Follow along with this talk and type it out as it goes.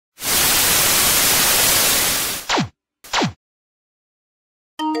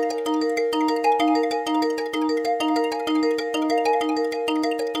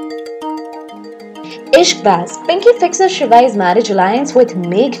Ishqbaaz, Pinky fixes Shivaay's marriage alliance with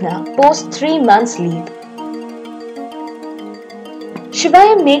Meghna post 3 months leave.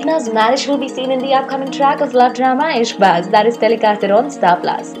 Shivaay and Meghna's marriage will be seen in the upcoming track of love drama Ishqbaaz that is telecasted on Star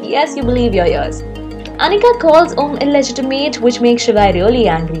Plus. Yes, you believe your ears. Anika calls illegitimate, which makes Shivaay really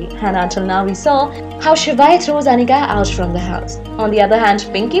angry, and until now we saw how Shivaay throws Anika out from the house. On the other hand,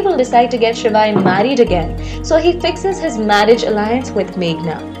 Pinky will decide to get Shivaay married again, so he fixes his marriage alliance with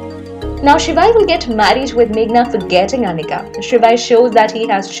Meghna. Now Shivaay will get married with Meghna forgetting Anika. Shivaay shows that he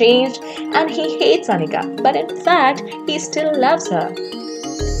has changed and he hates Anika, but in fact, he still loves her.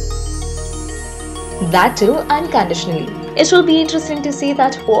 That too unconditionally. It will be interesting to see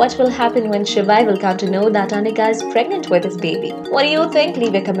that what will happen when Shivaay will come to know that Anika is pregnant with his baby. What do you think?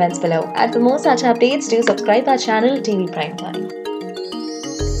 Leave your comments below. And for more such updates, do subscribe our channel TV Primetime.